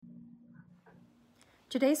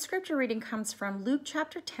Today's scripture reading comes from Luke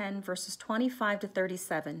chapter 10, verses 25 to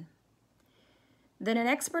 37. Then an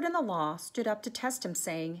expert in the law stood up to test him,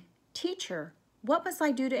 saying, "Teacher, what must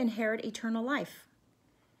I do to inherit eternal life?"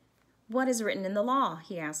 "What is written in the law?"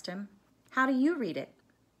 he asked him. "How do you read it?"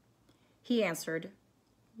 He answered,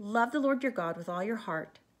 "Love the Lord your God with all your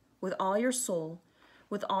heart, with all your soul,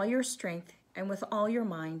 with all your strength, and with all your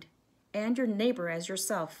mind, and your neighbor as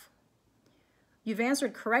yourself." "You've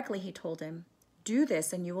answered correctly," he told him. "Do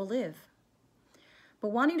this and you will live." But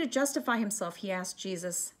wanting to justify himself, he asked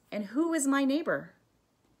Jesus, "And who is my neighbor?"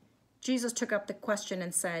 Jesus took up the question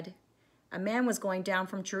and said, "A man was going down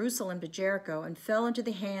from Jerusalem to Jericho and fell into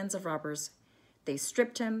the hands of robbers. They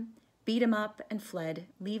stripped him, beat him up, and fled,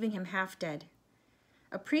 leaving him half dead.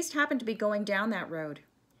 A priest happened to be going down that road.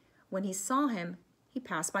 When he saw him, he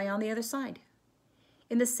passed by on the other side.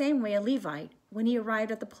 In the same way, a Levite, when he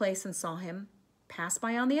arrived at the place and saw him, passed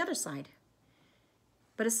by on the other side.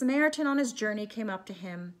 But a Samaritan on his journey came up to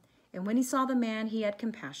him, and when he saw the man, he had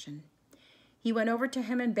compassion. He went over to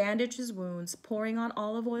him and bandaged his wounds, pouring on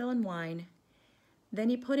olive oil and wine. Then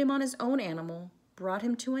he put him on his own animal, brought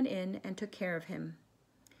him to an inn, and took care of him.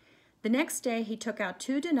 The next day he took out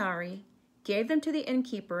 2 denarii, gave them to the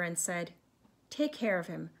innkeeper, and said, 'Take care of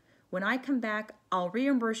him. When I come back, I'll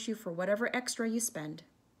reimburse you for whatever extra you spend.'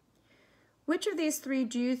 Which of these 3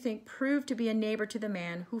 do you think proved to be a neighbor to the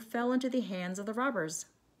man who fell into the hands of the robbers?"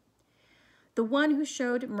 "The one who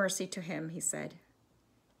showed mercy to him," he said.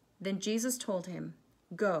 Then Jesus told him,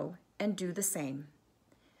 "Go and do the same."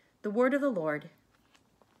 The word of the Lord.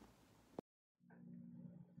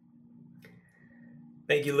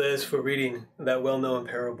 Thank you, Liz, for reading that well-known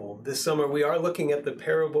parable. This summer, we are looking at the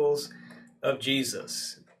parables of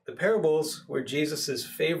Jesus. The parables were Jesus's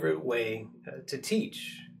favorite way to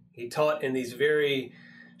teach. He taught in these very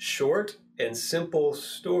short and simple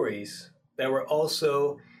stories that were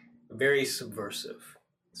also very subversive.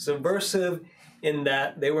 Subversive in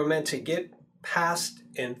that they were meant to get past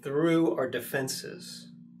and through our defenses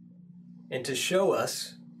and to show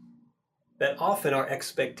us that often our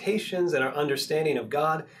expectations and our understanding of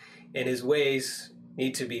God and His ways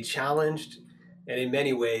need to be challenged and in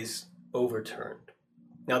many ways overturned.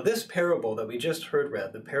 Now, this parable that we just heard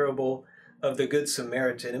read, the parable of the Good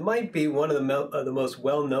Samaritan, it might be one of the most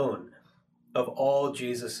well-known of all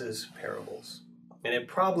Jesus's parables. And it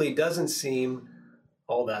probably doesn't seem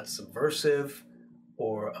all that subversive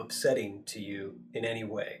or upsetting to you in any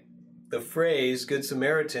way. The phrase Good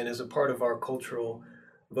Samaritan is a part of our cultural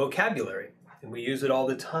vocabulary, and we use it all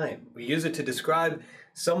the time. We use it to describe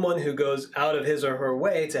someone who goes out of his or her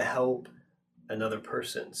way to help another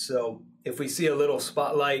person. So if we see a little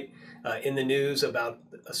spotlight in the news about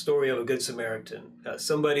a story of a Good Samaritan,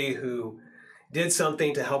 somebody who did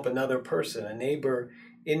something to help another person, a neighbor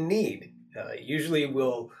in need, usually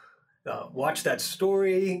we'll watch that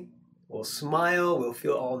story, we'll smile, we'll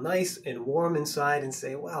feel all nice and warm inside and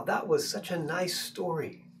say, "Wow, that was such a nice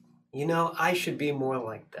story. You know, I should be more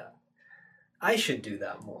like that. I should do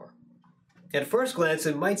that more." At first glance,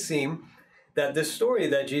 it might seem that this story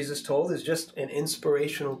that Jesus told is just an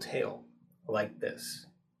inspirational tale like this.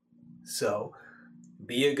 So,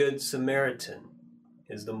 be a good Samaritan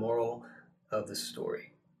is the moral of the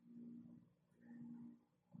story.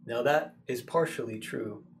 Now that is partially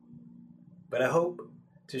true, but I hope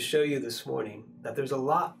to show you this morning that there's a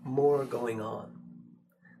lot more going on,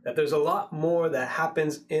 that there's a lot more that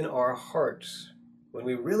happens in our hearts when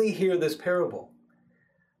we really hear this parable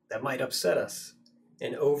that might upset us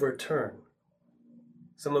and overturn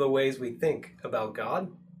some of the ways we think about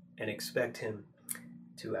God and expect Him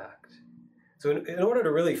to act. So in order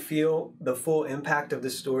to really feel the full impact of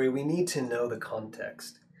this story, we need to know the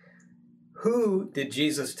context. Who did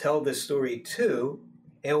Jesus tell this story to,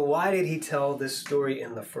 and why did He tell this story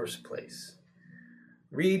in the first place?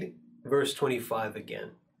 Read verse 25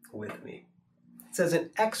 again with me. It says,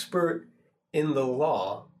 "An expert in the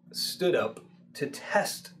law stood up to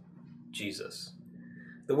test Jesus."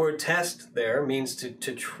 The word test there means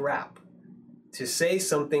to trap, to say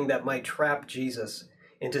something that might trap Jesus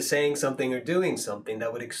into saying something or doing something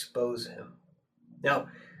that would expose Him. Now,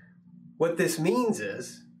 what this means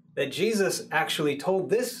is that Jesus actually told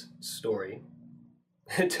this story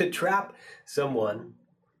to trap someone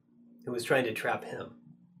who was trying to trap Him.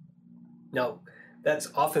 Now,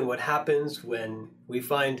 that's often what happens when we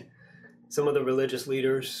find some of the religious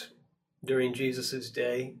leaders during Jesus'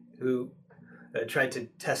 day who tried to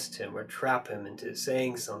test Him or trap Him into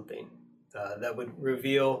saying something that would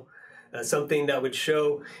reveal something that would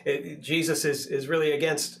show Jesus is really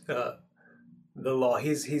against the law.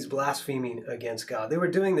 He's blaspheming against God. They were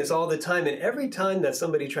doing this all the time, and every time that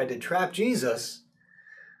somebody tried to trap Jesus,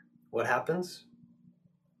 what happens?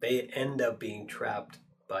 They end up being trapped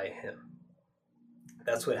by him.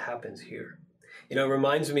 That's what happens here. It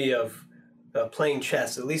reminds me of playing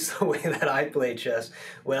chess, at least the way that I play chess.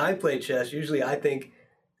 When I play chess, usually I think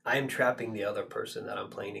I'm trapping the other person that I'm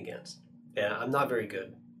playing against. And I'm not very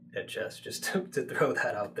good at chess, just to throw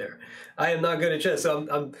that out there. I am not good at chess, so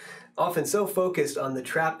I'm often so focused on the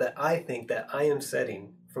trap that I think that I am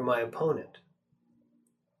setting for my opponent.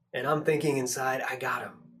 And I'm thinking inside, I got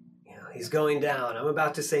him. He's going down. I'm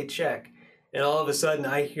about to say check. And all of a sudden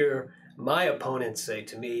I hear my opponent say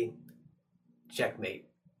to me, checkmate,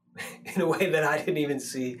 in a way that I didn't even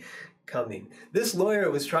see coming. This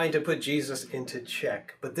lawyer was trying to put Jesus into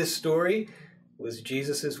check, but this story was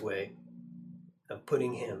Jesus's way of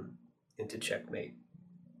putting him into checkmate.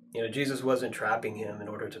 Jesus wasn't trapping him in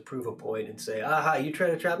order to prove a point and say, aha, you try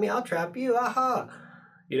to trap me, I'll trap you, aha.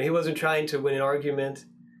 He wasn't trying to win an argument.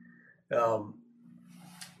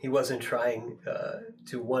 He wasn't trying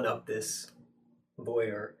to one-up this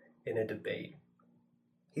lawyer in a debate.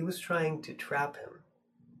 He was trying to trap him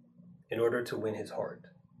in order to win his heart,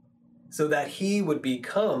 so that he would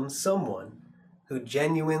become someone who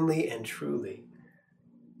genuinely and truly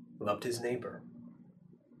loved his neighbor.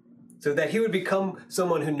 So that he would become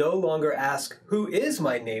someone who no longer asks, who is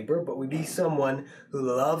my neighbor, but would be someone who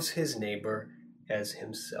loves his neighbor as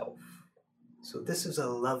himself. So this is a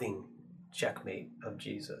loving checkmate of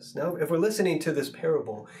Jesus. Now, if we're listening to this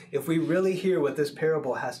parable, if we really hear what this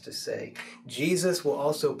parable has to say, Jesus will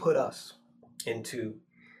also put us into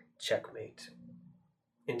checkmate,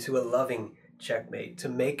 into a loving checkmate, to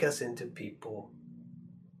make us into people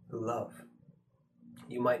who love.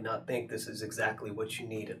 You might not think this is exactly what you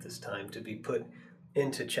need at this time, to be put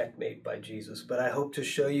into checkmate by Jesus, but I hope to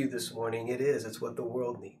show you this morning it is. It's what the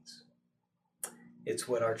world needs. It's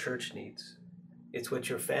what our church needs. It's what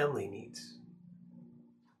your family needs.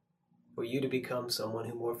 For you to become someone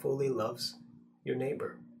who more fully loves your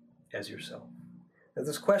neighbor as yourself. Now,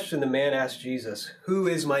 this question the man asked Jesus, who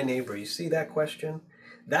is my neighbor? You see that question?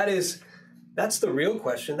 That's the real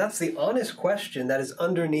question. That's the honest question that is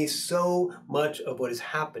underneath so much of what is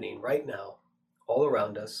happening right now, all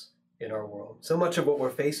around us in our world. So much of what we're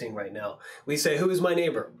facing right now. We say, who is my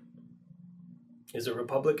neighbor? Is a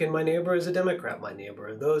Republican my neighbor? Is a Democrat my neighbor?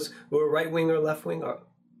 Are those who are right-wing or left-wing, are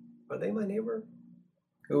they my neighbor?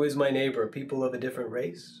 Who is my neighbor? People of a different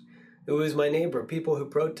race? Who is my neighbor? People who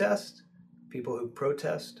protest? People who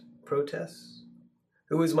protest protests?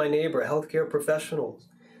 Who is my neighbor? Healthcare professionals?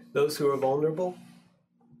 Those who are vulnerable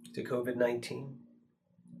to COVID-19?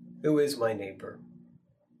 Who is my neighbor?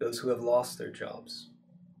 Those who have lost their jobs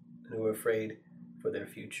and who are afraid for their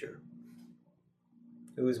future.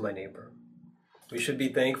 Who is my neighbor? We should be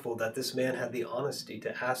thankful that this man had the honesty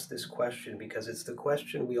to ask this question, because it's the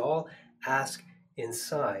question we all ask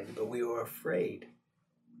inside, but we are afraid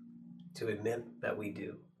to admit that we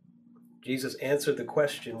do. Jesus answered the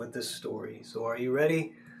question with this story. So are you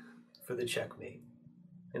ready for the checkmate?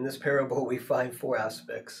 In this parable, we find 4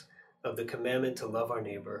 aspects of the commandment to love our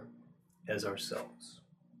neighbor as ourselves.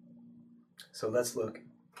 So let's look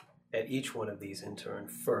at each one of these in turn.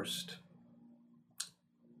 First,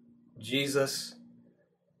 Jesus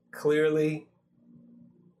clearly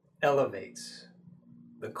elevates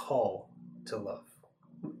the call to love.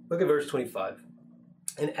 Look at verse 25.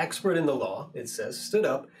 An expert in the law, it says, stood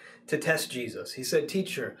up to test Jesus. He said,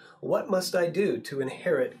 "Teacher, what must I do to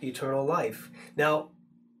inherit eternal life?" Now,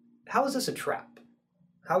 how is this a trap?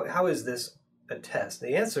 How is this a test?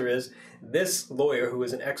 The answer is, this lawyer who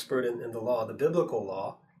was an expert in the law, the biblical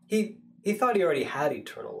law, he thought he already had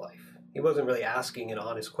eternal life. He wasn't really asking an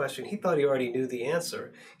honest question. He thought he already knew the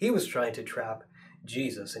answer. He was trying to trap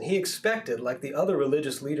Jesus, and he expected, like the other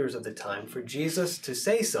religious leaders of the time, for Jesus to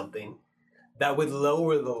say something that would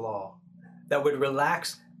lower the law, that would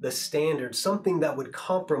relax the standard, something that would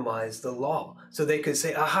compromise the law, so they could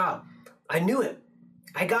say, aha, I knew it.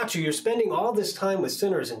 I got you. You're spending all this time with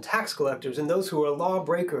sinners and tax collectors and those who are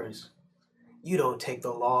lawbreakers. You don't take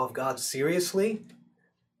the law of God seriously.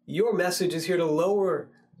 Your message is here to lower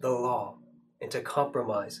the law and to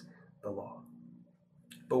compromise the law.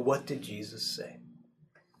 But what did Jesus say?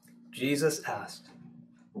 Jesus asked,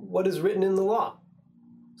 what is written in the law?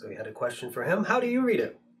 So he had a question for him. How do you read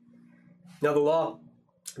it? Now the law,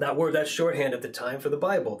 that word, that's shorthand at the time for the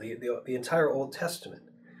Bible, the entire Old Testament.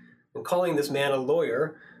 And calling this man a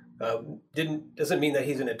lawyer doesn't mean that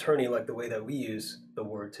he's an attorney like the way that we use the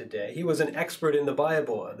word today. He was an expert in the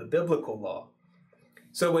Bible, the biblical law.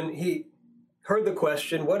 So when he heard the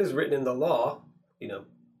question, what is written in the law,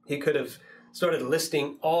 he could have started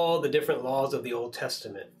listing all the different laws of the Old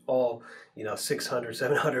Testament, all 600,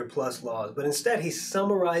 700 plus laws. But instead, he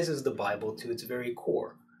summarizes the Bible to its very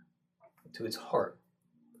core, to its heart,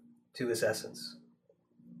 to its essence.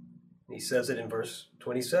 He says it in verse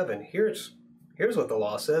 27. Here's what the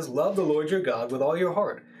law says. Love the Lord your God with all your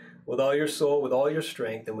heart, with all your soul, with all your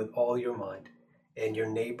strength, and with all your mind, and your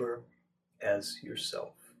neighbor as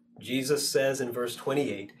yourself. Jesus says in verse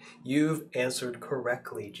 28, you've answered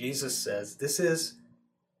correctly. Jesus says this is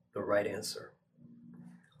the right answer.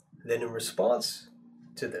 Then in response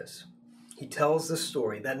to this, he tells the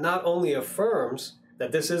story that not only affirms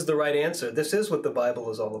that this is the right answer, this is what the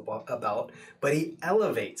Bible is all about, but he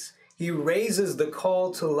elevates, he raises the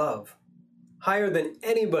call to love higher than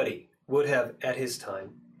anybody would have at his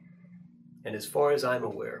time. And as far as I'm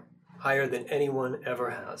aware, higher than anyone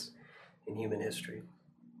ever has in human history.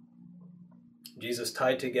 Jesus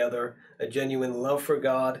tied together a genuine love for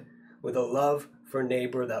God with a love for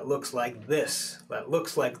neighbor that looks like this, that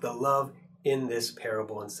looks like the love in this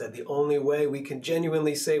parable, and said the only way we can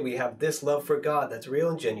genuinely say we have this love for God that's real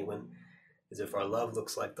and genuine is if our love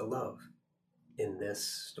looks like the love in this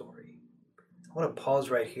story. I want to pause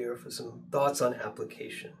right here for some thoughts on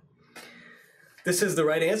application. This is the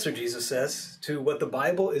right answer, Jesus says, to what the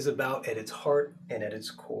Bible is about at its heart and at its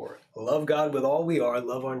core. Love God with all we are,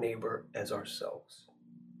 love our neighbor as ourselves.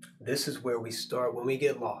 This is where we start when we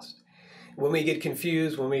get lost, when we get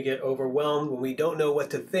confused, when we get overwhelmed, when we don't know what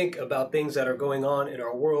to think about things that are going on in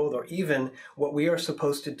our world, or even what we are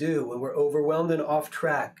supposed to do. When we're overwhelmed and off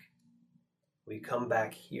track, we come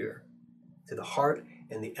back here to the heart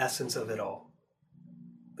and the essence of it all,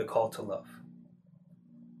 the call to love.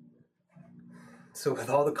 So with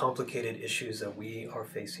all the complicated issues that we are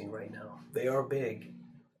facing right now, they are big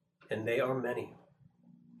and they are many.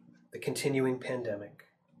 The continuing pandemic,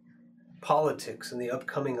 politics and the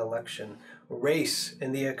upcoming election, race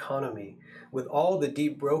and the economy, with all the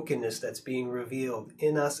deep brokenness that's being revealed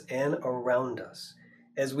in us and around us,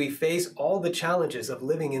 as we face all the challenges of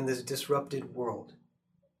living in this disrupted world.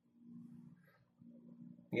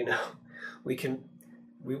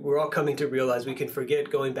 We're all coming to realize we can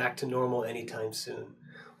forget going back to normal anytime soon.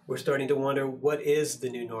 We're starting to wonder what is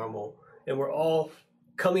the new normal, and we're all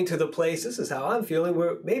coming to the place, this is how I'm feeling,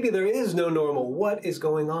 where maybe there is no normal. What is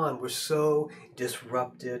going on? We're so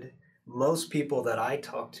disrupted. Most people that I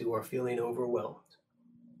talk to are feeling overwhelmed.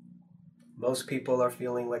 Most people are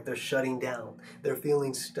feeling like they're shutting down. They're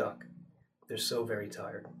feeling stuck. They're so very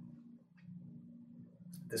tired.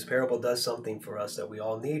 This parable does something for us that we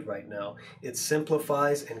all need right now. It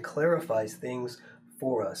simplifies and clarifies things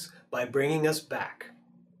for us by bringing us back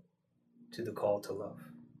to the call to love.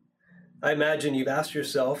 I imagine you've asked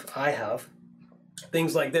yourself, I have,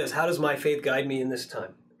 things like this. How does my faith guide me in this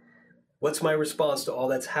time? What's my response to all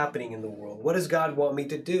that's happening in the world? What does God want me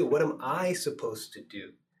to do? What am I supposed to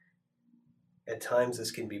do? At times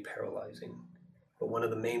this can be paralyzing. But one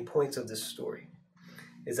of the main points of this story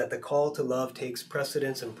is that the call to love takes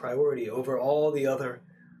precedence and priority over all the other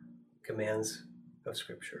commands of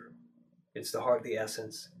Scripture. It's the heart, the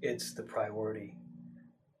essence. It's the priority.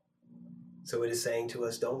 So it is saying to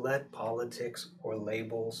us, don't let politics or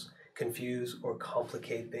labels confuse or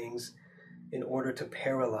complicate things in order to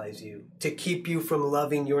paralyze you, to keep you from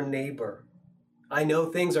loving your neighbor. I know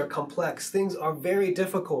things are complex. Things are very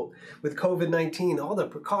difficult with COVID-19, all the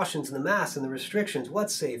precautions and the masks and the restrictions,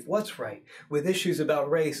 what's safe, what's right, with issues about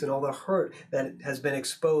race and all the hurt that has been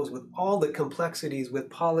exposed, with all the complexities with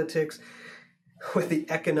politics, with the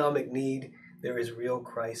economic need. There is real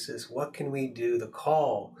crisis. What can we do? The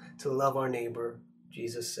call to love our neighbor,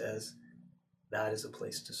 Jesus says, that is a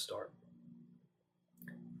place to start.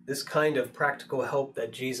 This kind of practical help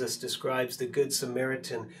that Jesus describes the Good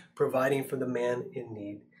Samaritan providing for the man in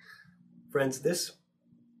need. Friends, this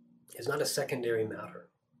is not a secondary matter.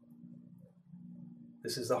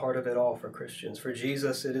 This is the heart of it all for Christians. For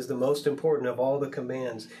Jesus, it is the most important of all the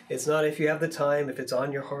commands. It's not if you have the time, if it's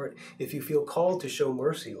on your heart, if you feel called to show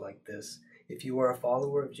mercy like this. If you are a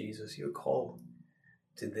follower of Jesus, you're called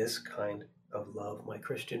to this kind of love, my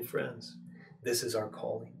Christian friends. This is our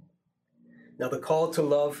calling. Now, the call to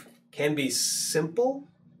love can be simple,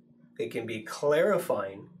 it can be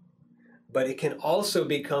clarifying, but it can also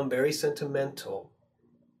become very sentimental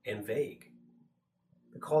and vague.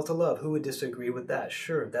 The call to love, who would disagree with that?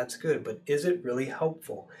 Sure, that's good, but is it really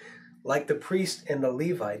helpful? Like the priest and the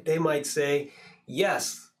Levite, they might say,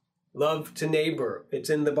 yes, love to neighbor,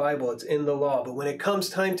 it's in the Bible, it's in the law, but when it comes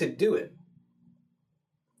time to do it,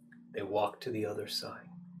 they walk to the other side.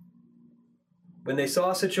 When they saw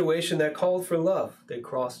a situation that called for love, they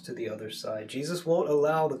crossed to the other side. Jesus won't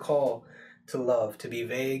allow the call to love to be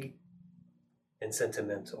vague and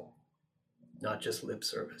sentimental, not just lip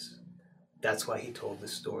service. That's why he told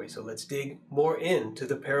this story. So let's dig more into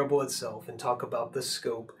the parable itself and talk about the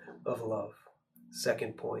scope of love.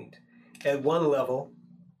 Second point. At one level,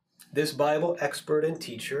 this Bible expert and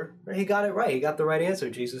teacher, he got it right. He got the right answer.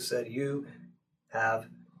 Jesus said, "You have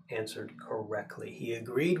answered correctly." He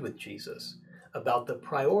agreed with Jesus about the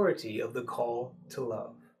priority of the call to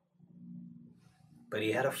love. But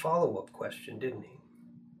he had a follow-up question, didn't he?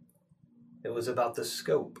 It was about the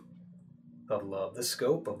scope of love, the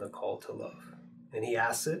scope of the call to love. And he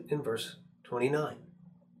asks it in verse 29.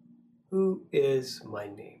 Who is my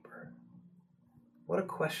neighbor? What a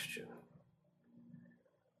question.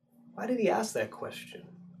 Why did he ask that question?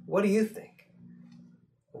 What do you think?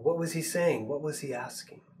 What was he saying? What was he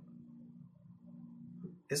asking?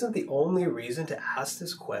 Isn't the only reason to ask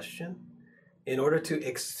this question in order to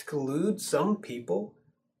exclude some people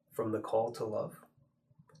from the call to love?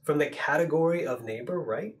 From the category of neighbor,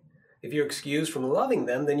 right? If you're excused from loving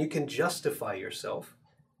them, then you can justify yourself.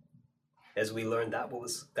 As we learned, that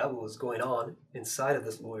was going on inside of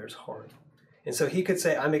this lawyer's heart. And so he could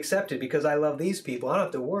say, I'm accepted because I love these people. I don't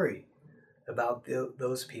have to worry about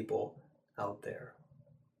those people out there.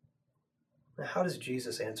 Now, how does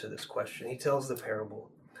Jesus answer this question? He tells the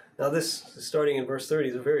parable. Now this, starting in verse 30,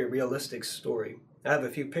 is a very realistic story. I have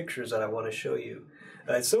a few pictures that I want to show you.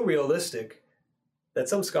 It's so realistic that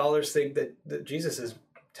some scholars think that Jesus is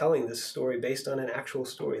telling this story based on an actual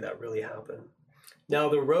story that really happened. Now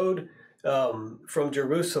the road from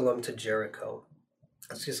Jerusalem to Jericho,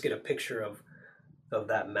 let's just get a picture of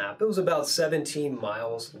that map. It was about 17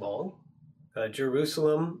 miles long.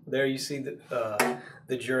 Jerusalem, there you see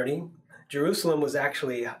the journey. Jerusalem was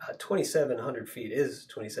actually 2,700 feet, is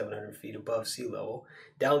 2,700 feet above sea level,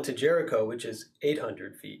 down to Jericho, which is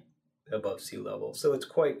 800 feet above sea level. So it's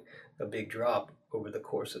quite a big drop over the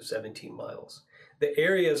course of 17 miles. The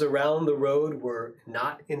areas around the road were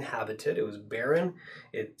not inhabited. It was barren.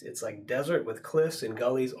 It's like desert with cliffs and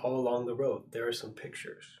gullies all along the road. There are some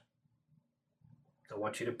pictures. I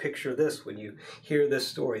want you to picture this when you hear this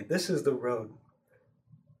story. This is the road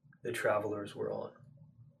the travelers were on.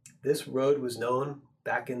 This road was known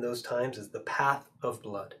back in those times as the path of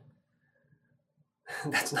blood.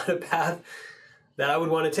 That's not a path that I would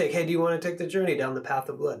want to take. Hey, do you want to take the journey down the path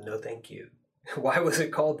of blood? No, thank you. Why was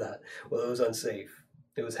it called that? Well, it was unsafe.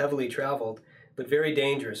 It was heavily traveled, but very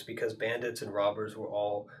dangerous because bandits and robbers were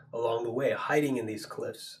all along the way, hiding in these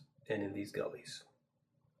cliffs and in these gullies.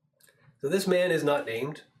 So this man is not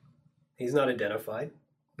named. He's not identified,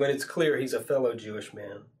 but it's clear he's a fellow Jewish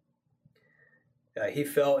man. He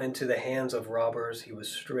fell into the hands of robbers. He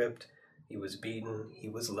was stripped. He was beaten. He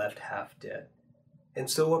was left half dead. And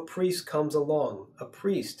so a priest comes along. A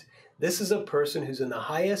priest. This is a person who's in the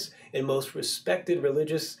highest and most respected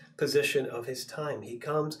religious position of his time. He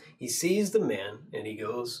comes, he sees the man, and he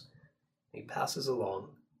goes, he passes along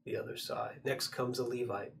the other side. Next comes a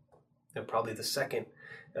Levite, and probably the second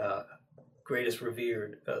greatest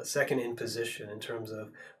revered, second in position in terms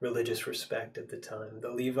of religious respect at the time.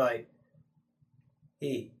 The Levite,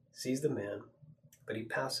 he sees the man, but he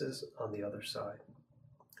passes on the other side.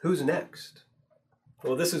 Who's next?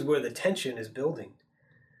 Well, this is where the tension is building.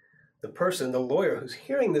 The person, the lawyer who's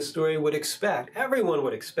hearing this story would expect, everyone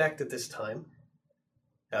would expect at this time,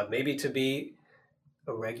 maybe to be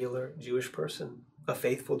a regular Jewish person, a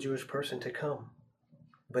faithful Jewish person to come.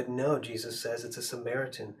 But no, Jesus says it's a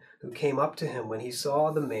Samaritan who came up to him when he saw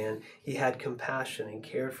the man. He had compassion and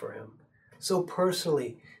cared for him. So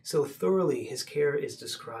personally, so thoroughly, his care is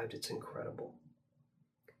described. It's incredible.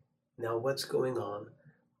 Now, what's going on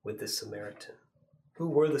with this Samaritan? Who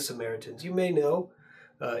were the Samaritans? You may know,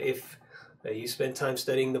 if you spent time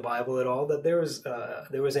studying the Bible at all, that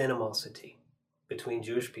there was animosity between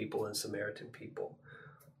Jewish people and Samaritan people.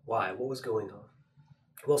 Why? What was going on?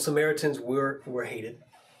 Well, Samaritans were hated.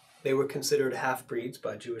 They were considered half-breeds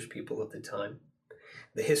by Jewish people of the time.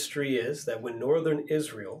 The history is that when northern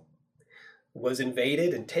Israel was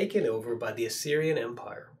invaded and taken over by the Assyrian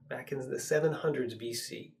Empire back in the 700s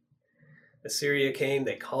BC, Assyria came,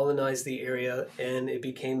 they colonized the area, and it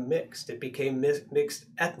became mixed. It became mixed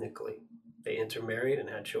ethnically. They intermarried and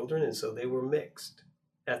had children, and so they were mixed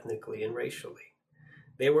ethnically and racially.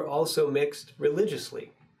 They were also mixed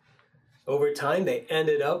religiously. Over time, they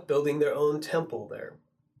ended up building their own temple there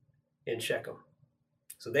in Shechem.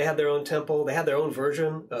 So they had their own temple. They had their own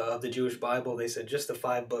version of the Jewish Bible. They said just the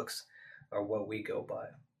 5 books are what we go by.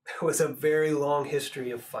 There was a very long history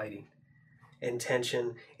of fighting and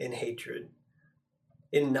tension and hatred.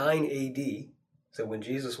 In 9 AD, so when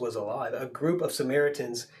Jesus was alive, a group of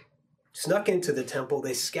Samaritans snuck into the temple.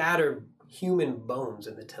 They scattered human bones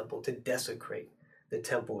in the temple to desecrate the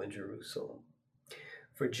temple in Jerusalem.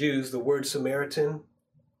 For Jews, the word Samaritan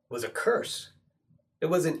was a curse. It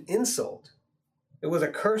was an insult. It was a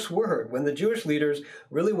curse word. When the Jewish leaders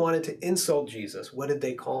really wanted to insult Jesus, what did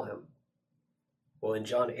they call him? Well, in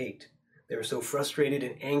John 8, they were so frustrated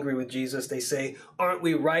and angry with Jesus, they say, "Aren't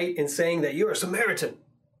we right in saying that you're a Samaritan?"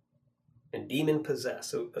 And demon-possessed.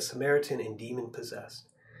 So a Samaritan and demon-possessed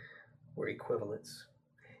were equivalents.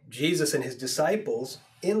 Jesus and his disciples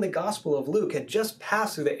in the Gospel of Luke had just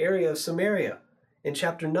passed through the area of Samaria in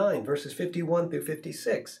chapter 9, verses 51 through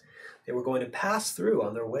 56. They were going to pass through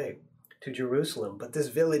on their way to Jerusalem, but this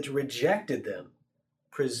village rejected them,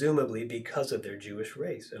 presumably because of their Jewish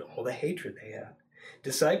race and all the hatred they had.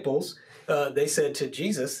 Disciples, they said to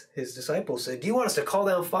Jesus, his disciples said, "Do you want us to call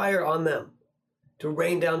down fire on them, to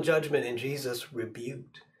rain down judgment?" And Jesus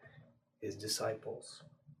rebuked his disciples.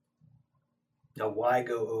 Now, why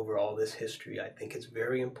go over all this history? I think it's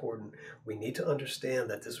very important. We need to understand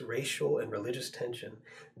that this racial and religious tension,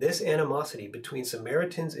 this animosity between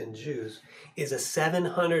Samaritans and Jews, is a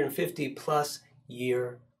 750 plus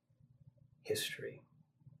year history.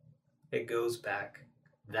 It goes back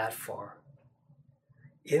that far.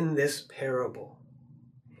 In this parable,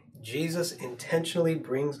 Jesus intentionally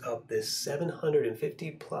brings up this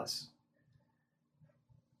 750 plus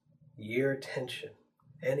year tension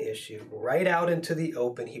and issue right out into the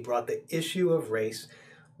open. He brought the issue of race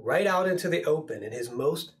right out into the open in his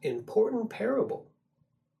most important parable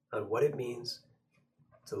on what it means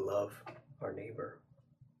to love our neighbor.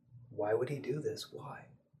 Why would he do this? Why?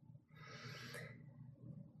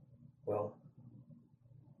 Well,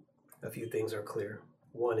 a few things are clear.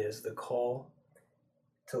 One is the call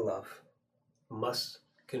to love must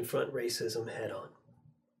confront racism head on.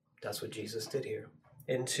 That's what Jesus did here.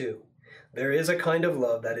 And two, there is a kind of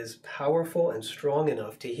love that is powerful and strong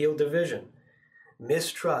enough to heal division,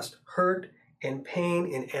 mistrust, hurt, and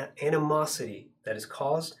pain and animosity that is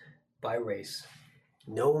caused by race,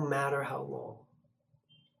 no matter how long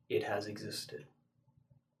it has existed.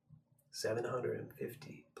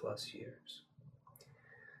 750 plus years.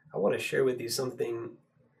 I want to share with you something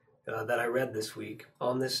that I read this week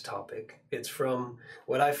on this topic. It's from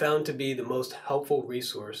what I found to be the most helpful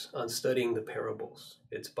resource on studying the parables.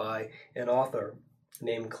 It's by an author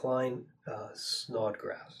named Klyne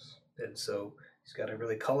Snodgrass. And so he's got a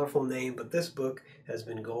really colorful name, but this book has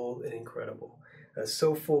been gold and incredible.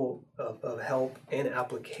 So full of help and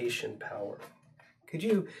application power. Could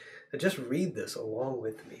you just read this along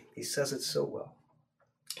with me? He says it so well.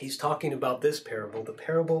 He's talking about this parable, the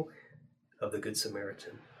parable of the Good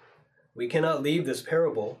Samaritan. We cannot leave this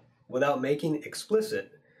parable without making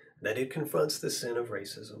explicit that it confronts the sin of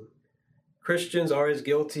racism. Christians are as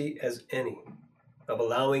guilty as any of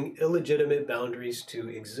allowing illegitimate boundaries to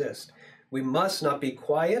exist. We must not be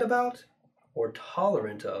quiet about or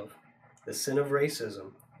tolerant of the sin of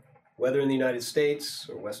racism, whether in the United States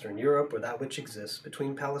or Western Europe or that which exists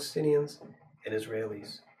between Palestinians and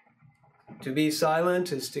Israelis. To be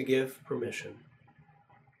silent is to give permission.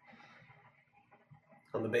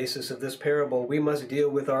 On the basis of this parable, we must deal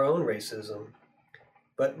with our own racism,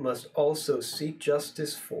 but must also seek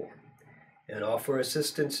justice for and offer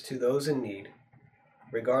assistance to those in need,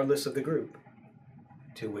 regardless of the group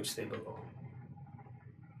to which they belong.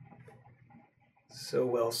 So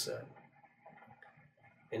well said,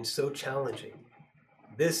 and so challenging.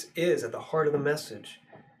 This is at the heart of the message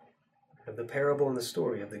of the parable and the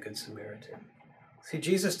story of the Good Samaritan. See,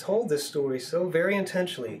 Jesus told this story so very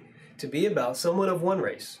intentionally to be about someone of one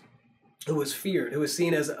race who was feared, who was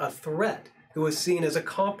seen as a threat, who was seen as a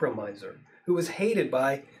compromiser, who was hated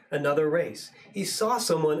by another race. He saw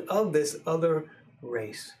someone of this other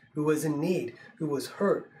race who was in need, who was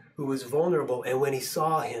hurt, who was vulnerable, and when he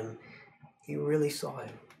saw him, he really saw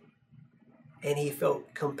him. And he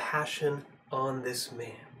felt compassion on this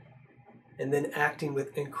man, and then acting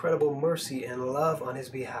with incredible mercy and love on his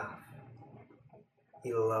behalf.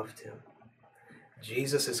 He loved him.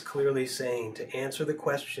 Jesus is clearly saying to answer the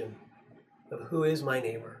question of who is my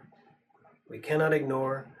neighbor, we cannot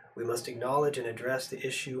ignore, we must acknowledge and address the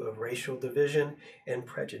issue of racial division and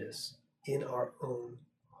prejudice in our own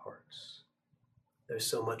hearts. There's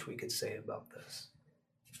so much we could say about this.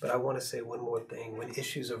 But I want to say one more thing. When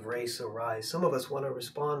issues of race arise, some of us want to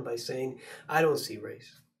respond by saying, I don't see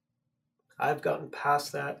race. I've gotten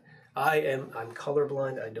past that. I'm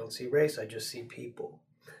colorblind. I don't see race. I just see people.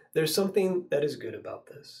 There's something that is good about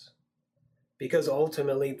this, because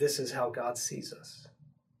ultimately this is how God sees us.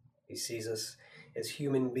 He sees us as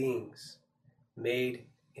human beings made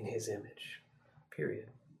in his image, period.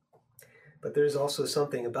 But there's also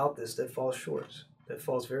something about this that falls short. that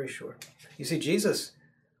falls very short. You see, Jesus,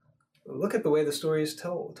 look at the way the story is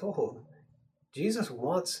told. Jesus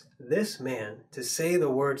wants this man to say the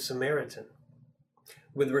word Samaritan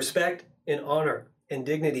with respect and honor and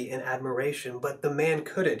dignity and admiration, but the man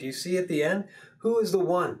couldn't. You see at the end, who is the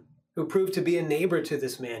one who proved to be a neighbor to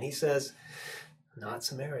this man? He says, not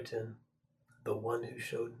Samaritan, the one who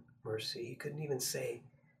showed mercy. He couldn't even say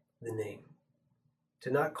the name.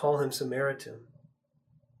 To not call him Samaritan,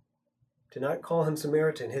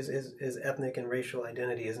 his ethnic and racial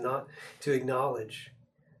identity, is not to acknowledge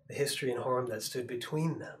the history and harm that stood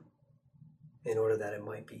between them in order that it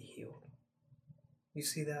might be healed. You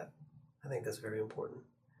see that? I think that's very important.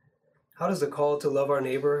 How does the call to love our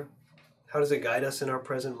neighbor, how does it guide us in our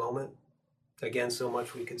present moment? Again, so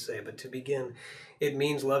much we could say, but to begin, it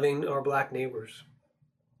means loving our black neighbors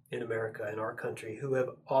in America, in our country, who have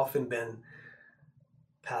often been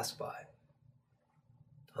passed by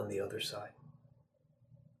on the other side,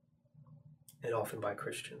 and often by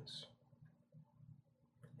Christians.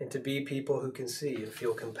 And to be people who can see and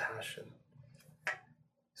feel compassion.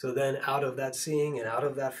 So then out of that seeing and out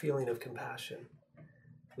of that feeling of compassion,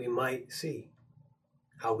 we might see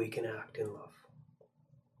how we can act in love.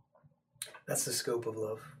 That's the scope of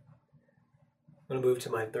love. I'm going to move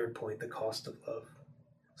to my third point, the cost of love.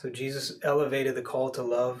 So Jesus elevated the call to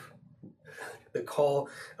love, the call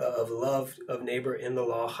of love of neighbor in the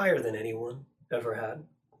law higher than anyone ever had.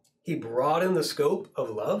 He broadened the scope of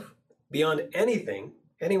love beyond anything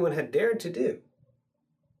anyone had dared to do.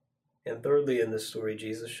 And thirdly, in this story,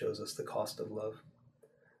 Jesus shows us the cost of love,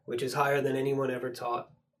 which is higher than anyone ever taught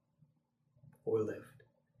or lived.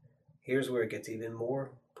 Here's where it gets even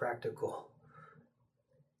more practical.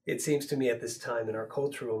 It seems to me at this time in our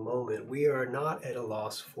cultural moment, we are not at a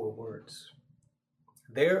loss for words.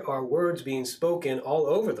 There are words being spoken all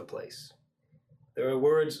over the place. There are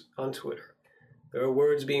words on Twitter. There are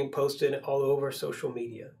words being posted all over social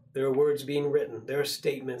media. There are words being written. There are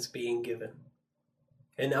statements being given.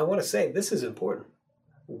 And I want to say, this is important.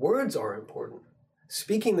 Words are important.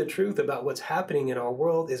 Speaking the truth about what's happening in our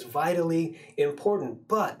world is vitally important.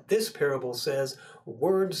 But this parable says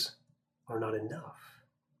words are not enough.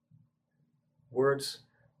 Words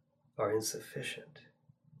are insufficient.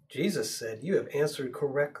 Jesus said, you have answered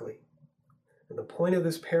correctly. And the point of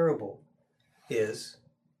this parable is,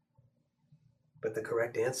 but the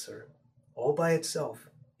correct answer, all by itself,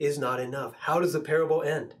 is not enough. How does the parable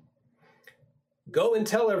end? Go and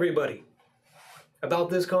tell everybody about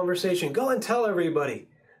this conversation. Go and tell everybody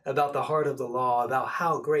about the heart of the law, about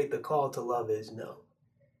how great the call to love is. No.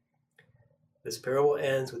 This parable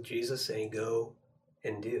ends with Jesus saying, go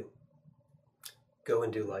and do. Go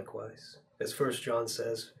and do likewise. As 1 John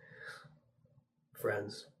says,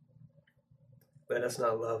 friends, let us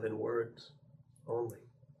not love in words only,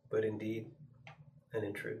 but in deed and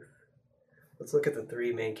in truth. Let's look at the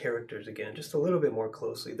three main characters again, just a little bit more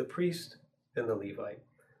closely. The priest and the Levite.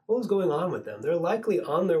 What was going on with them? They're likely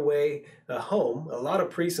on their way home. A lot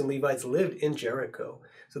of priests and Levites lived in Jericho.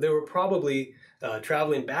 So they were probably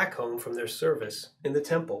traveling back home from their service in the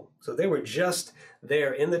temple. So they were just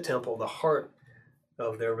there in the temple, the heart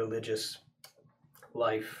of their religious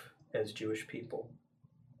life as Jewish people.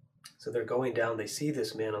 So they're going down, they see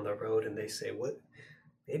this man on the road, and they say, what?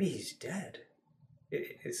 Maybe he's dead.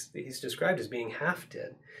 He's described as being half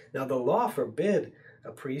dead. Now the law forbid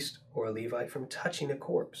a priest or a Levite from touching a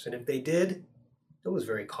corpse. And if they did, it was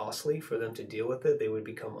very costly for them to deal with it. They would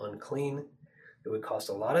become unclean. It would cost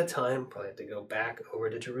a lot of time, probably have to go back over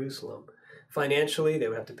to Jerusalem. Financially, they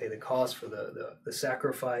would have to pay the cost for the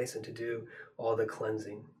sacrifice and to do all the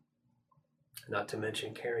cleansing. Not to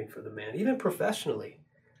mention caring for the man. Even professionally,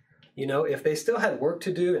 you know, if they still had work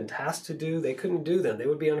to do and tasks to do, they couldn't do them. They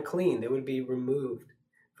would be unclean. They would be removed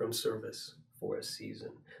from service for a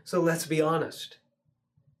season. So let's be honest.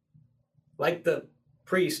 Like the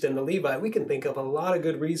priest and the Levite, we can think of a lot of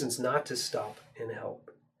good reasons not to stop and help.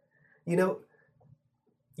 You know,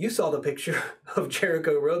 you saw the picture of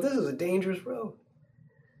Jericho Road. This is a dangerous road.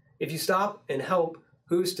 If you stop and help,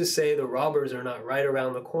 who's to say the robbers are not right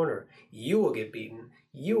around the corner? You will get beaten.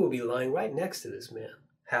 You will be lying right next to this man,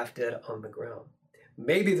 half dead on the ground.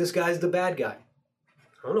 Maybe this guy's the bad guy.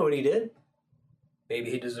 I don't know what he did. Maybe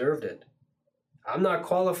he deserved it. I'm not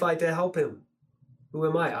qualified to help him. Who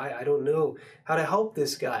am I? I don't know how to help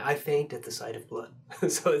this guy. I faint at the sight of blood.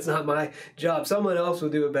 So it's not my job. Someone else will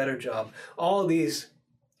do a better job. All these,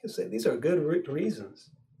 you say, these are good reasons.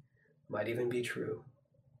 Might even be true.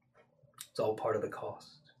 It's all part of the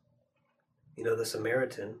cost. You know, the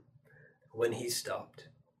Samaritan, when he stopped,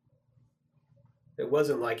 It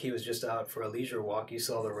wasn't like he was just out for a leisure walk. You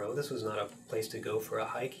saw the road. This was not a place to go for a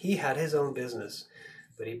hike. He had his own business,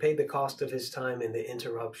 but he paid the cost of his time and the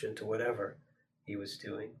interruption to whatever he was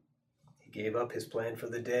doing. He gave up his plan for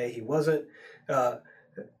the day. He wasn't on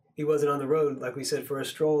the road, like we said, for a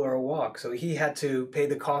stroll or a walk. So he had to pay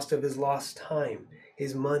the cost of his lost time,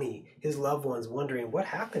 his money, his loved ones wondering what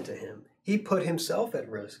happened to him. He put himself at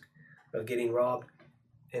risk of getting robbed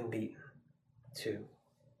and beaten too.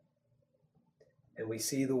 And we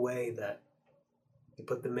see the way that he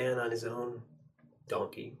put the man on his own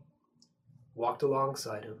donkey, walked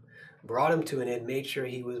alongside him, brought him to an inn, made sure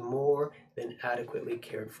he was more than adequately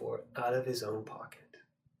cared for out of his own pocket.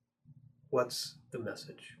 What's the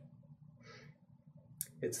message?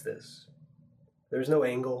 It's this. There's no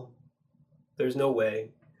angle, there's no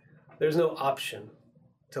way, there's no option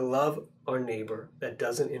to love our neighbor that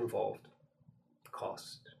doesn't involve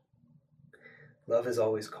cost. Love is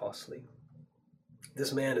always costly.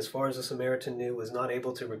 This man, as far as the Samaritan knew, was not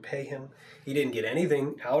able to repay him. He didn't get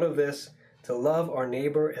anything out of this. To love our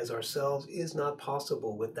neighbor as ourselves is not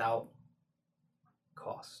possible without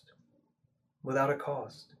cost. Without a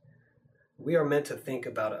cost. We are meant to think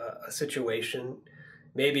about a situation,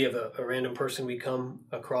 maybe of a random person we come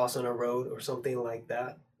across on a road or something like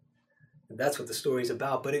that. That's what the story's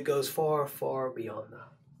about, but it goes far, far beyond that.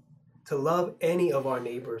 To love any of our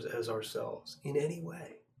neighbors as ourselves in any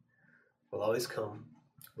way will always come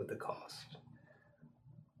with a cost.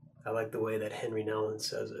 I like the way that Henry Nouwen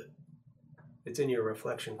says it. It's in your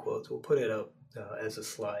reflection quotes. We'll put it up as a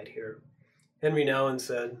slide here. Henry Nouwen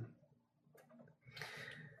said,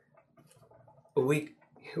 we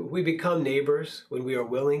become neighbors when we are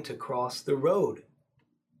willing to cross the road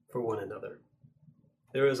for one another.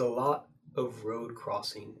 There is a lot of road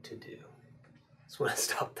crossing to do. Just want to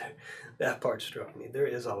stop there. That part struck me. There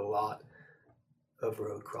is a lot of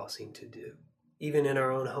road crossing to do. Even in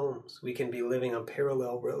our own homes, we can be living on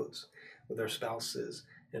parallel roads with our spouses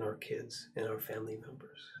and our kids and our family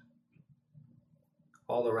members.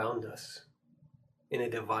 All around us, in a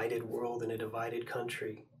divided world, in a divided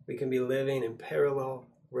country, we can be living in parallel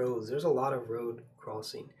roads. There's a lot of road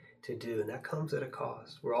crossing to do, and that comes at a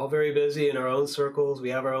cost. We're all very busy in our own circles. We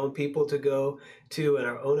have our own people to go to and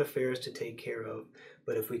our own affairs to take care of.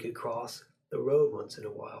 But if we could cross the road once in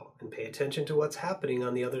a while and pay attention to what's happening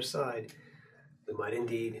on the other side, we might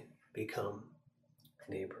indeed become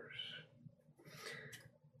neighbors.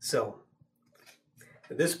 So,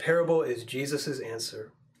 this parable is Jesus'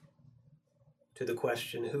 answer to the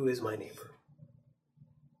question, who is my neighbor?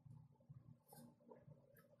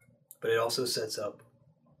 But it also sets up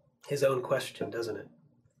his own question, doesn't it?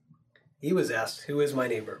 He was asked, who is my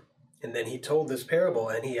neighbor? And then he told this parable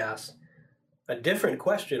and he asked a different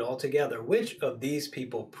question altogether. Which of these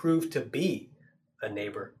people proved to be a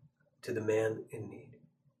neighbor to the man in need?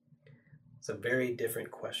 It's a very different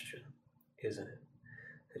question, isn't it?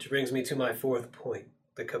 Which brings me to my fourth point,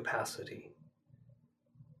 the capacity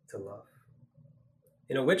to love.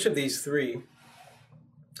 Which of these three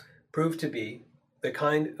proved to be the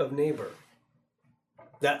kind of neighbor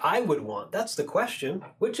that I would want? That's the question.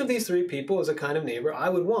 Which of these three people is a kind of neighbor I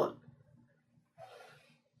would want?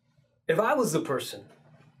 If I was the person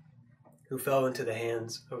who fell into the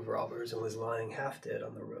hands of robbers and was lying half dead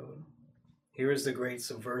on the road, here is the great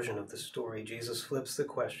subversion of the story. Jesus flips the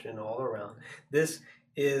question all around. This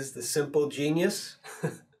is the simple genius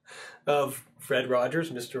of Fred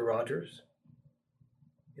Rogers, Mr. Rogers.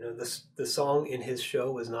 The song in his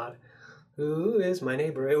show was not, who is my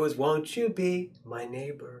neighbor? It was, won't you be my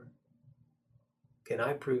neighbor? Can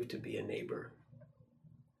I prove to be a neighbor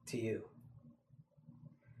to you?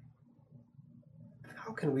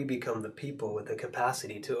 How can we become the people with the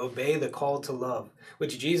capacity to obey the call to love,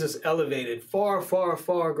 which Jesus elevated far, far,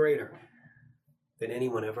 far greater than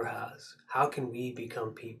anyone ever has? How can we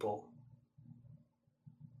become people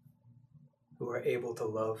who are able to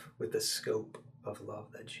love with the scope of love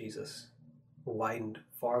that Jesus widened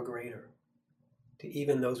far greater to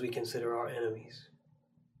even those we consider our enemies?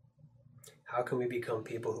 How can we become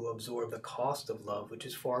people who absorb the cost of love, which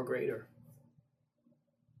is far greater,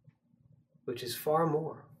 which is far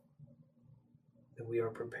more than we are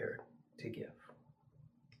prepared to give?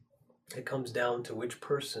 It comes down to which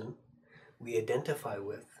person we identify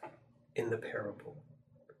with in the parable.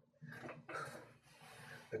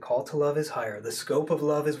 The call to love is higher. The scope of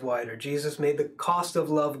love is wider. Jesus made the cost of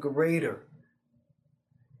love greater.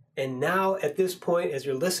 And now, at this point, as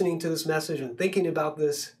you're listening to this message and thinking about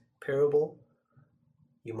this parable,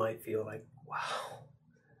 you might feel like, wow,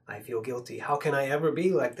 I feel guilty. How can I ever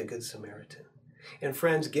be like the Good Samaritan? And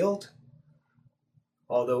friends, guilt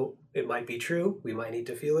Although it might be true, we might need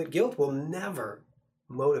to feel it. Guilt will never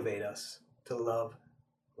motivate us to love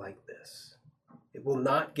like this. It will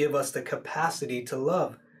not give us the capacity to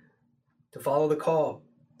love, to follow the call,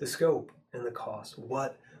 the scope, and the cost.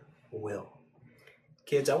 What will?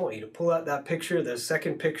 Kids, I want you to pull out that picture, the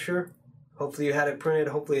second picture. Hopefully you had it printed.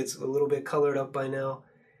 Hopefully it's a little bit colored up by now.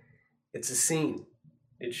 It's a scene.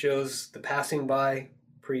 It shows the passing by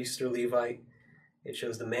priest or Levite. It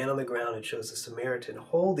shows the man on the ground. It shows the Samaritan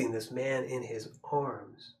holding this man in his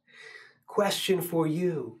arms. Question for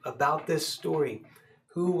you about this story.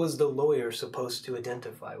 Who was the lawyer supposed to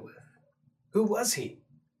identify with? Who was he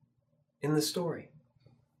in the story?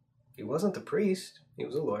 He wasn't the priest. He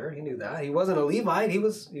was a lawyer. He knew that. He wasn't a Levite. He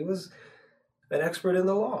was an expert in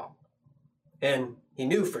the law. And he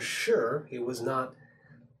knew for sure he was not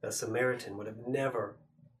a Samaritan, would have never,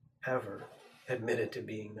 ever admitted to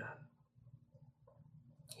being that.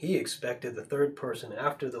 He expected the third person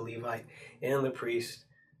after the Levite and the priest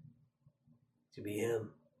to be him.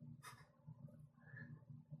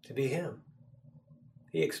 To be him.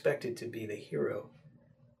 He expected to be the hero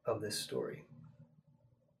of this story.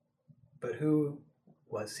 But who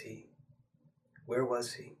was he? Where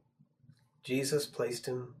was he? Jesus placed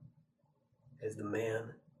him as the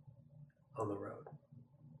man on the road.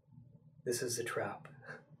 This is the trap.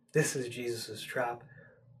 This is Jesus' trap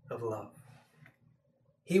of love.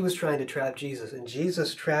 He was trying to trap Jesus, and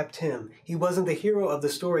Jesus trapped him. He wasn't the hero of the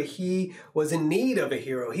story. He was in need of a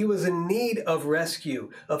hero. He was in need of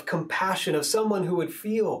rescue, of compassion, of someone who would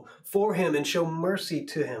feel for him and show mercy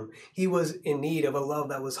to him. He was in need of a love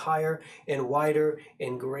that was higher and wider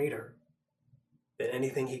and greater than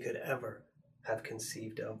anything he could ever have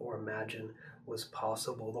conceived of or imagined was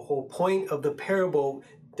possible. The whole point of the parable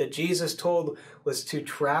that Jesus told was to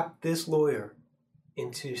trap this lawyer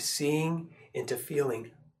into seeing, into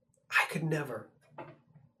feeling, I could never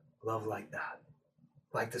love like that,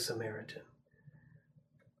 like the Samaritan.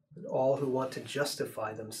 And all who want to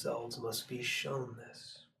justify themselves must be shown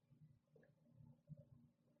this.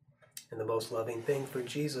 And the most loving thing for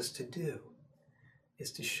Jesus to do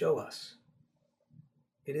is to show us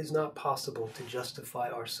it is not possible to justify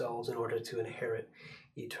ourselves in order to inherit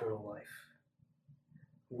eternal life.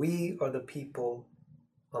 We are the people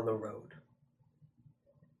on the road.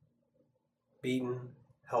 Beaten,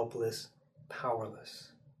 helpless,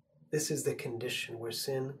 powerless. This is the condition where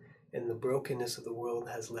sin and the brokenness of the world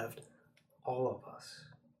has left all of us.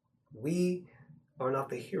 We are not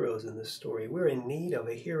the heroes in this story. We're in need of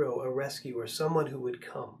a hero, a rescuer, someone who would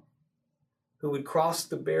come, who would cross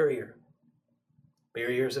the barriers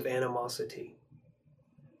of animosity,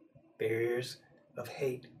 barriers of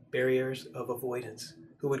hate, barriers of avoidance,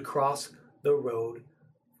 who would cross the road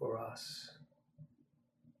for us.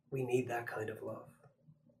 We need that kind of love.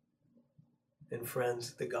 And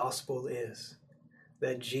friends, the gospel is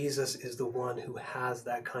that Jesus is the one who has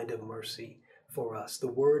that kind of mercy for us. The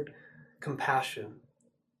word compassion,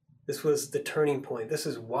 this was the turning point. This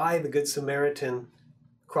is why the Good Samaritan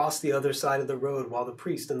crossed the other side of the road while the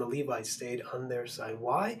priest and the Levite stayed on their side.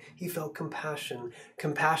 Why? He felt compassion.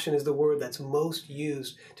 Compassion is the word that's most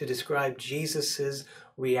used to describe Jesus's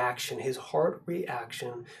reaction, his heart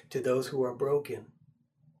reaction to those who are broken,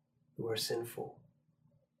 who are sinful,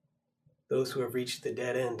 those who have reached the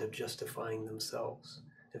dead end of justifying themselves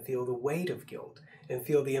and feel the weight of guilt and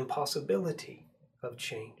feel the impossibility of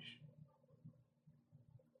change.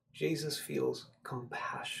 Jesus feels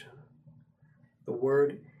compassion. The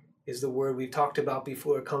word is the word we've talked about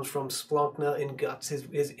before. It comes from splanchna in guts.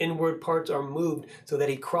 His inward parts are moved so that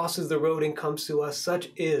he crosses the road and comes to us. Such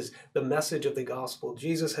is the message of the gospel.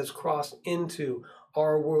 Jesus has crossed into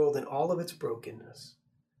our world and all of its brokenness.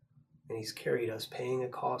 And he's carried us, paying a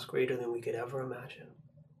cost greater than we could ever imagine.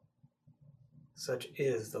 Such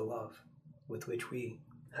is the love with which we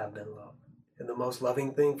have been loved. And the most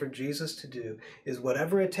loving thing for Jesus to do is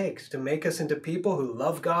whatever it takes to make us into people who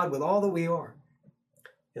love God with all that we are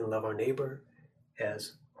and love our neighbor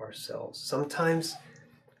as ourselves. Sometimes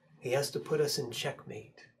he has to put us in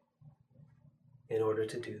checkmate in order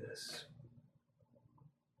to do this.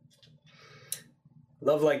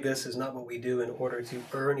 Love like this is not what we do in order to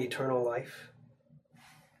earn eternal life.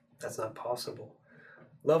 That's not possible.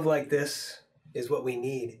 Love like this is what we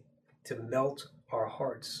need to melt our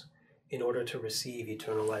hearts in order to receive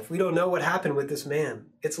eternal life. We don't know what happened with this man.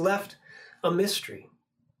 It's left a mystery.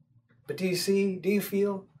 But do you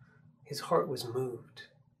feel his heart was moved?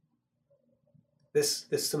 This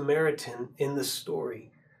Samaritan in the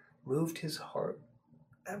story moved his heart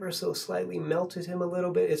ever so slightly, melted him a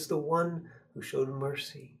little bit. It's the one who showed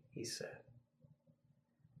mercy, he said.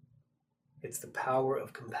 It's the power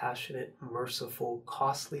of compassionate, merciful,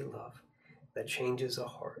 costly love that changes a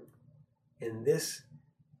heart. And this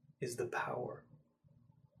is the power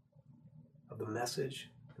of the message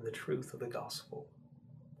and the truth of the gospel.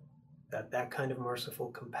 That kind of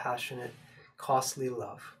merciful, compassionate, costly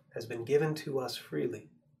love has been given to us freely.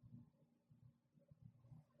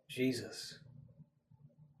 Jesus,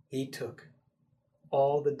 he took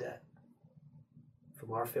all the debt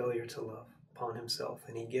from our failure to love upon himself,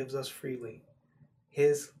 and he gives us freely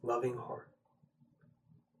his loving heart.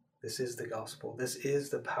 This is the gospel. This is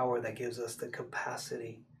the power that gives us the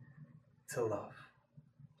capacity to love.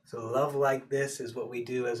 So love like this is what we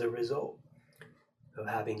do as a result of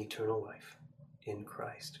having eternal life in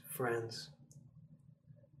Christ. Friends,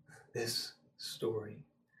 this story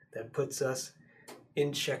that puts us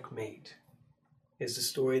in checkmate is the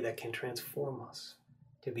story that can transform us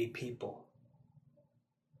to be people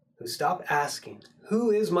who stop asking,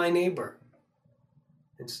 who is my neighbor?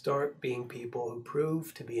 And start being people who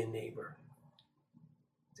prove to be a neighbor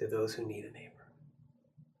to those who need a neighbor.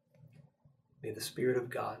 May the Spirit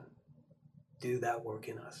of God do that work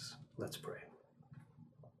in us. Let's pray.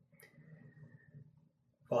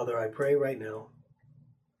 Father, I pray right now,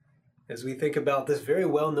 as we think about this very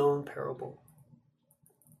well-known parable,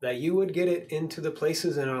 that you would get it into the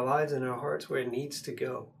places in our lives and our hearts where it needs to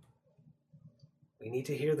go. We need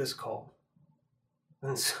to hear this call.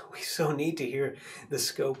 And so we so need to hear the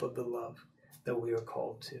scope of the love that we are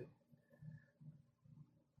called to.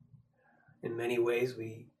 In many ways,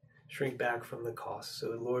 we shrink back from the cost.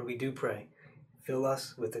 So, Lord, we do pray, fill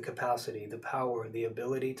us with the capacity, the power, the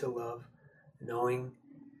ability to love, knowing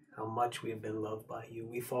how much we have been loved by you.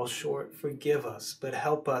 We fall short, forgive us, but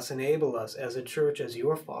help us, enable us as a church, as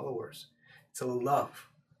your followers, to love.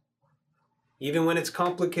 Even when it's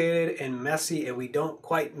complicated and messy and we don't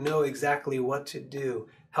quite know exactly what to do,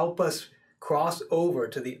 help us cross over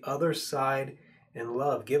to the other side and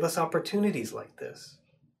love. Give us opportunities like this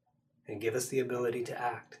and give us the ability to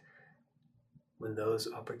act when those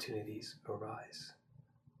opportunities arise.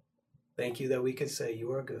 Thank you that we could say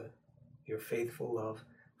you are good. Your faithful love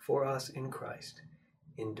for us in Christ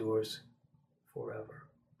endures forever.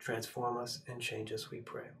 Transform us and change us, we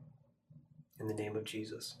pray. In the name of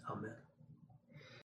Jesus, amen.